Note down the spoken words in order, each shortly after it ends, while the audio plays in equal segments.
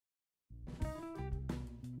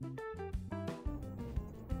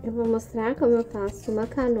Eu vou mostrar como eu faço uma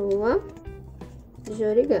canoa de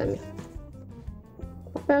origami.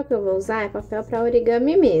 O papel que eu vou usar é papel para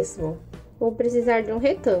origami mesmo. Vou precisar de um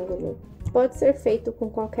retângulo. Pode ser feito com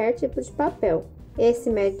qualquer tipo de papel. Esse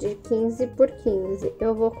mede 15 por 15.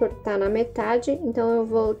 Eu vou cortar na metade, então eu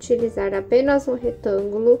vou utilizar apenas um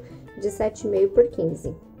retângulo de 7,5 por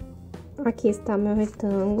 15. Aqui está meu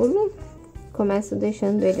retângulo. Começo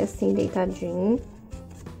deixando ele assim deitadinho.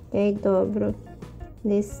 E aí dobro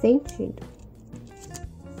nesse sentido.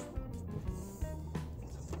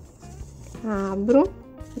 Abro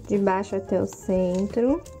de baixo até o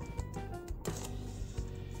centro.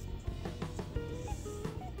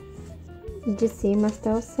 E de cima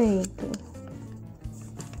até o centro.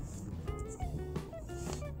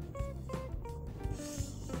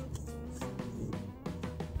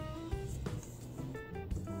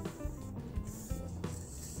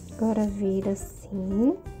 Agora vira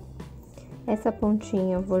assim. Essa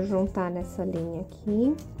pontinha eu vou juntar nessa linha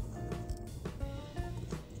aqui.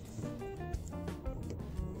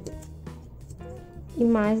 E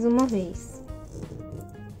mais uma vez.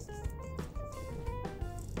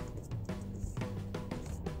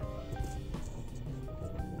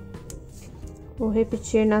 Vou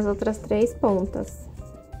repetir nas outras 3 pontas.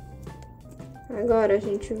 Agora, a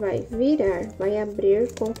gente vai virar, vai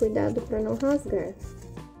abrir com cuidado para não rasgar.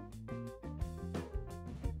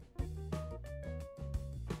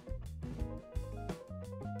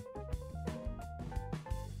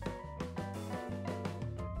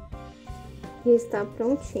 E está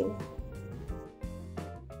prontinho.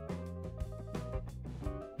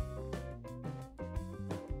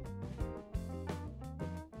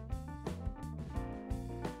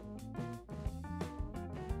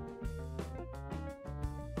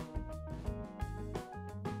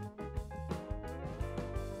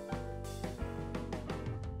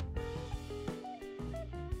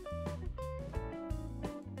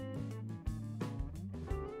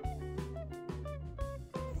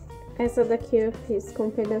 Essa daqui eu fiz com um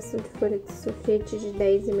pedaço de folha de sulfite de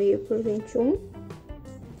 10,5 por 21.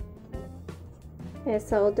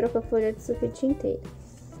 Essa outra com a folha de sulfite inteira.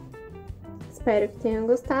 Espero que tenham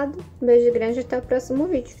gostado. Um beijo grande e até o próximo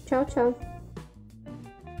vídeo. Tchau, tchau!